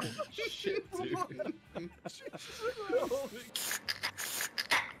hell.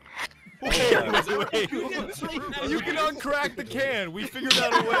 wait. You can uncrack the can. We figured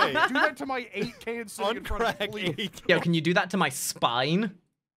out a way. Do that to my 8 cans sitting in front of Uncrack me, please. 8. Yo, can you do that to my spine?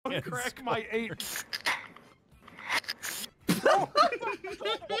 Uncrack my 8.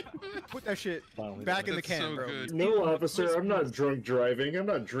 Put that shit back in the That's can, so bro. good. No, officer, I'm not drunk driving. I'm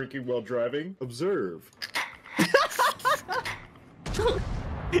not drinking while driving. Observe.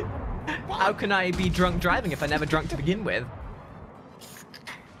 How can I be drunk driving if I never drunk to begin with?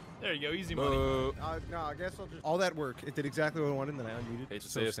 There you go. Easy money. No, I guess I'll just... All that work. It did exactly what I wanted, and then I unmuted. Hate to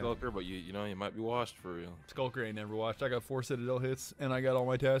So say it, sad. Skulker, but you know you might be washed for real. Skulker ain't never watched. I got 4 Citadel hits, and I got all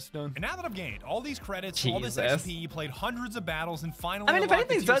my tasks done. And now that I've gained all these credits, all this Jesus. XP, played hundreds of battles, and finally I mean, if unlocked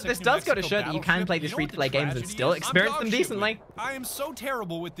the anything, Tier this 6 does go to New show that you Mexico can play battleship. these You know what free-to-play the games and tragedy still is? I'm experience them dog shit with decently. it. I am so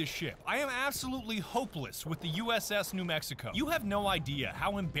terrible with this ship. I am absolutely hopeless with the USS New Mexico. You have no idea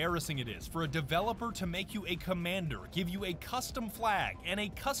how embarrassing it is for a developer to make you a commander, give you a custom flag, and a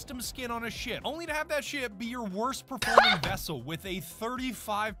custom skin on a ship, only to have that ship be your worst performing vessel with a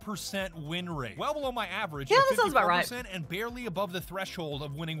 35% win rate. Well below my average Yeah, of that sounds about right. 54% and barely above the threshold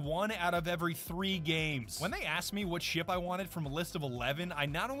of winning 1 out of every 3 games. When they asked me what ship I wanted from a list of 11, I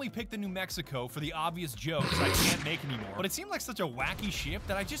not only picked the New Mexico for the obvious joke I can't make anymore, but it seemed like such a wacky ship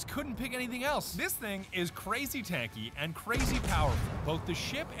that I just couldn't pick anything else. This thing is crazy tanky and crazy powerful. Both the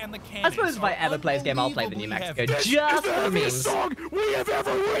ship and the cannons. I suppose if I are ever play this game, I'll play the New unbelievably Mexico heavy. just for the Heaviest memes. song we have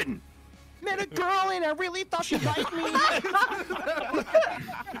ever written. Met a girl and I really thought she liked me.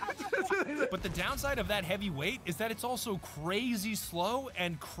 But the downside of that heavy weight is that it's also crazy slow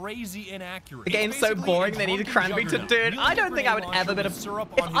and crazy inaccurate. The game's so boring they need a cranberry to dude. I don't think I would ever been if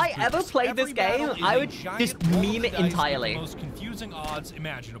I ever played this game, I would just meme it entirely. Most confusing odds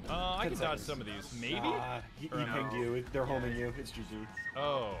imaginable. I can dodge some of these. Maybe? He pinged you. They're homing you. It's GG.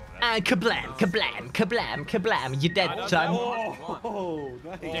 Oh. And kablam, kablam, kablam, kablam. You're dead, son. Oh,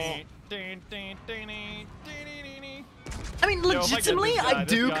 nice. I mean, legitimately, I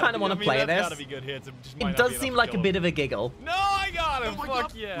do kind of want to play this. Gotta be good hits. It does seem like a bit of a giggle. No, I got him.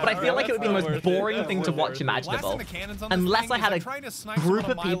 Fuck yeah. But I feel like it would be the most boring thing to watch imaginable. Unless I had a group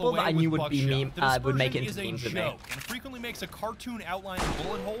of people that I knew would be meme, would make it into memes with me. And frequently makes a cartoon outline of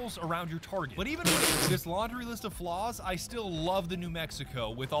bullet holes around your target. But even with this laundry list of flaws, I still love the New Mexico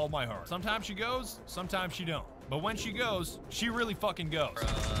with all my heart. Sometimes she goes, sometimes she don't. But when she goes, she really fucking goes.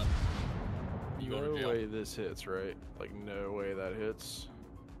 No way this hits, right? Like, no way that hits.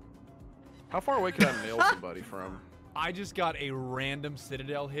 How far away can I nail somebody from? I just got a random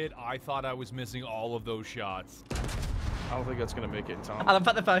Citadel hit. I thought I was missing all of those shots. I don't think that's gonna make it in time. I love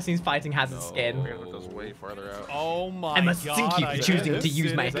that the person who's fighting has his skin. It goes way farther out. Oh my I must god. thank you for choosing to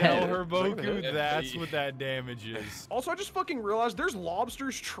use my Citadel, code. Herboku, that's what that damage is. Also, I just fucking realized there's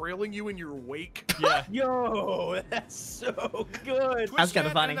lobsters trailing you in your wake. Yeah. Yo, that's so good. That's kind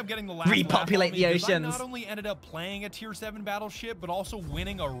of funny. Repopulate the oceans. I not only ended up playing a tier 7 battleship, but also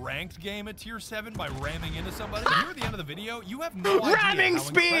winning a ranked game at tier 7 by ramming into somebody. Here at the end of the video, you have no idea Ramming how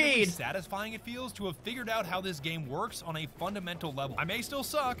incredibly speed! satisfying it feels to have figured out how this game works on a fundamental level. I may still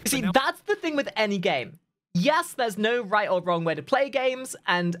suck. See, that's the thing with any game. Yes, there's no right or wrong way to play games,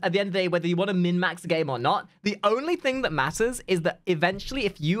 and at the end of the day, whether you want to min-max a game or not, the only thing that matters is that eventually,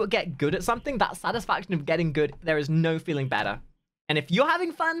 if you get good at something, that satisfaction of getting good, there is no feeling better. And if you're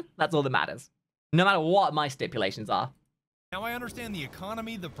having fun, that's all that matters. No matter what my stipulations are. Now I understand the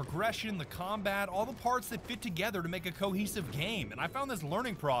economy, the progression, the combat, all the parts that fit together to make a cohesive game, and I found this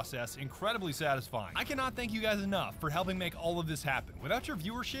learning process incredibly satisfying. I cannot thank you guys enough for helping make all of this happen. Without your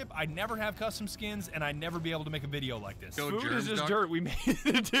viewership, I'd never have custom skins, and I'd never be able to make a video like this. Food is just dirt. We made it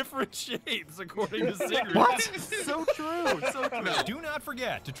in different shapes according to Sigurd. What? So true. So true. Do not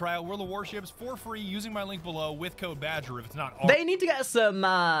forget to try out World of Warships for free using my link below with code BADGER if it's not already. They need to get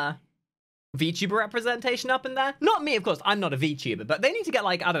some, VTuber representation up in there. Not me, of course. I'm not a VTuber, but they need to get,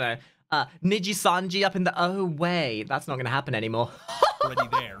 like, I don't know, Niji Sanji up in the... Oh, wait. That's not going to happen anymore. already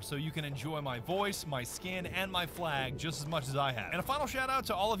there, so you can enjoy my voice, my skin, and my flag just as much as I have. And a final shout out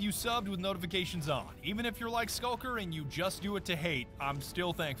to all of you subbed with notifications on. Even if you're like Skulker and you just do it to hate, I'm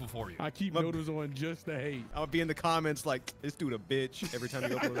still thankful for you. I keep notices on just to hate. I would be in the comments like, this dude a bitch every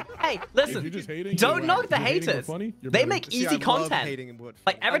time you upload. Hey, listen, don't knock the haters. They make easy content.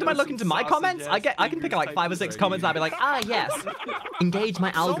 Like, every time I look into my comments, I can pick like 5 or 6 comments and I'll be like, ah, yes. Engage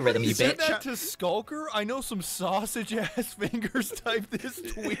my algorithm, you Said bitch. that to Skulker? I know some sausage ass fingers type this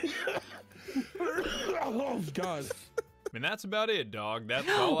tweet. Oh god. I mean, that's about it, dog. That's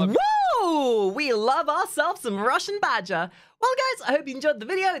all I've... Woo! We love ourselves some Russian Badger. Well, guys, I hope you enjoyed the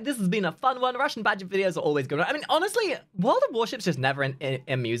video. This has been a fun one. Russian Badger videos are always good. I mean, honestly, World of Warships just never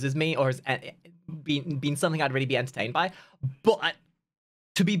amuses me or has been something I'd really be entertained by. But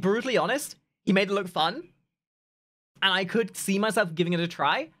to be brutally honest, he made it look fun. And I could see myself giving it a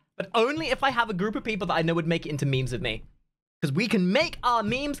try, but only if I have a group of people that I know would make it into memes with me. Because we can make our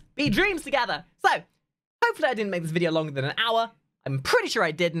memes be dreams together. So, hopefully I didn't make this video longer than an hour. I'm pretty sure I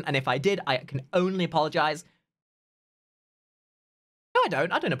didn't, and if I did, I can only apologize. No, I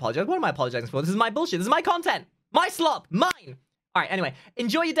don't. I don't apologize. What am I apologizing for? This is my bullshit. This is my content. My slop. Mine. All right, anyway.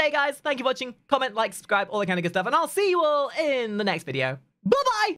 Enjoy your day, guys. Thank you for watching. Comment, like, subscribe, all that kind of good stuff. And I'll see you all in the next video.